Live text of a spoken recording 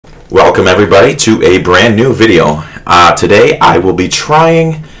Welcome everybody to a brand new video. Today I will be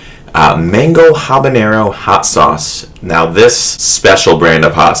trying mango habanero hot sauce. Now this special brand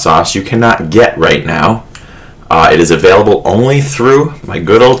of hot sauce you cannot get right now. It is available only through my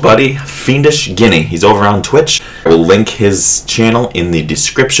good old buddy Fiendish Guinea. He's over on Twitch. I will link his channel in the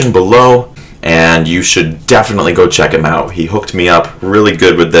description below and you should definitely go check him out. He hooked me up really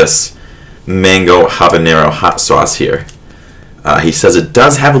good with this mango habanero hot sauce here. He says it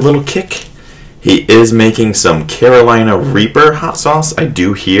does have a little kick. He is making some Carolina Reaper hot sauce, I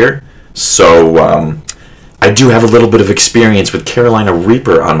do hear. So I do have a little bit of experience with Carolina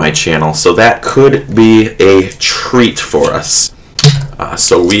Reaper on my channel, so that could be a treat for us.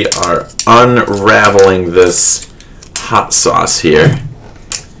 So we are unraveling this hot sauce here.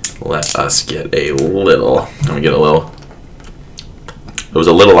 Let us get a little. Let me get a little. There was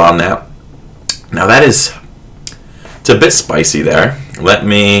a little on that. Now that is. It's a bit spicy there. Let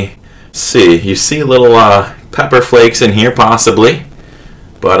me see. You see little pepper flakes in here, possibly.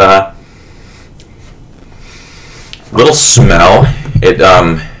 But little smell. It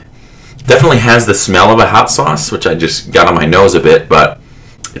definitely has the smell of a hot sauce, which I just got on my nose a bit, but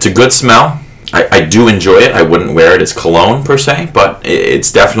it's a good smell. I do enjoy it. I wouldn't wear it as cologne, per se, but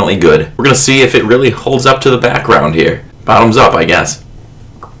it's definitely good. We're going to see if it really holds up to the background here. Bottoms up, I guess.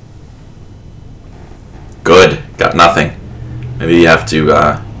 Good. Got nothing. Maybe you have to,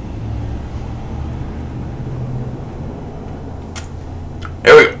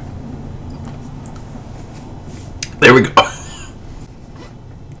 There we go. There we go.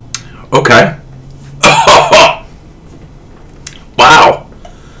 Okay. Wow.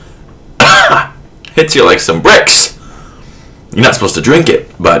 Hits you like some bricks. You're not supposed to drink it,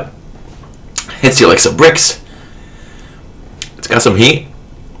 but hits you like some bricks. It's got some heat.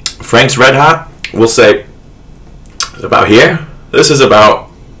 Frank's Red Hot, we'll say, about here. This is about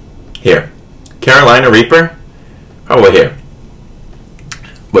here. Carolina Reaper, probably here.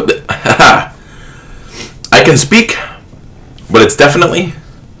 But I can speak, but it's definitely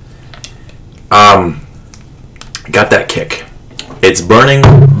got that kick. It's burning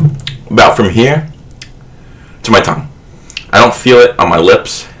about from here to my tongue. I don't feel it on my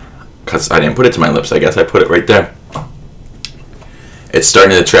lips because I didn't put it to my lips. I guess I put it right there. It's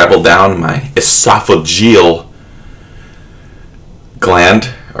starting to travel down my esophageal gland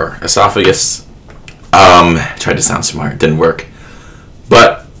or esophagus. Tried to sound smart, didn't work.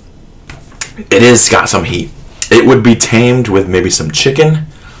 But it is got some heat. It would be tamed with maybe some chicken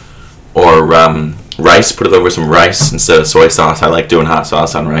or rice. Put it over some rice instead of soy sauce. I like doing hot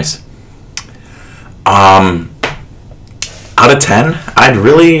sauce on rice. Out of 10,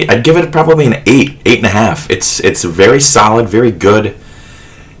 I'd give it probably an 8, 8.5. It's very solid, very good.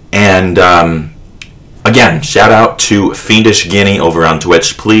 And again, shout out to Fiendish Guinea over on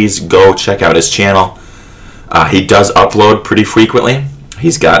Twitch. Please go check out his channel. He does upload pretty frequently.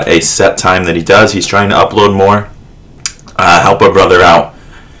 He's got a set time that he does. He's trying to upload more. Help a brother out.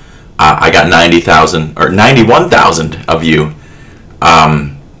 I got 90,000 or 91,000 of you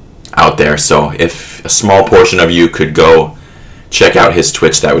out there. So if a small portion of you could go check out his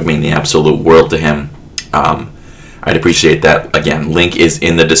Twitch, that would mean the absolute world to him. I'd appreciate that. Again, link is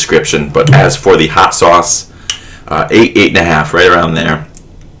in the description. But as for the hot sauce, 8, 8.5, right around there.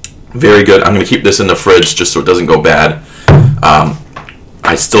 Very good. I'm going to keep this in the fridge just so it doesn't go bad.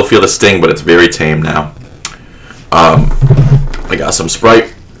 I still feel the sting, but it's very tame now. I got some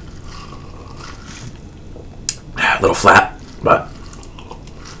Sprite. A little flat, but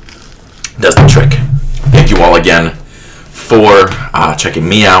does the trick. Thank you all again for checking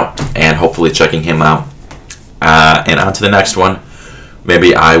me out and hopefully checking him out. And on to the next one.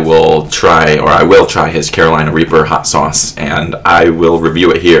 Maybe I will try, or I will try his Carolina Reaper hot sauce, and I will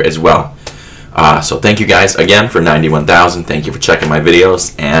review it here as well. So thank you guys again for 91,000. Thank you for checking my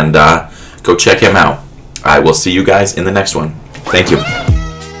videos, and go check him out. I will see you guys in the next one. Thank you.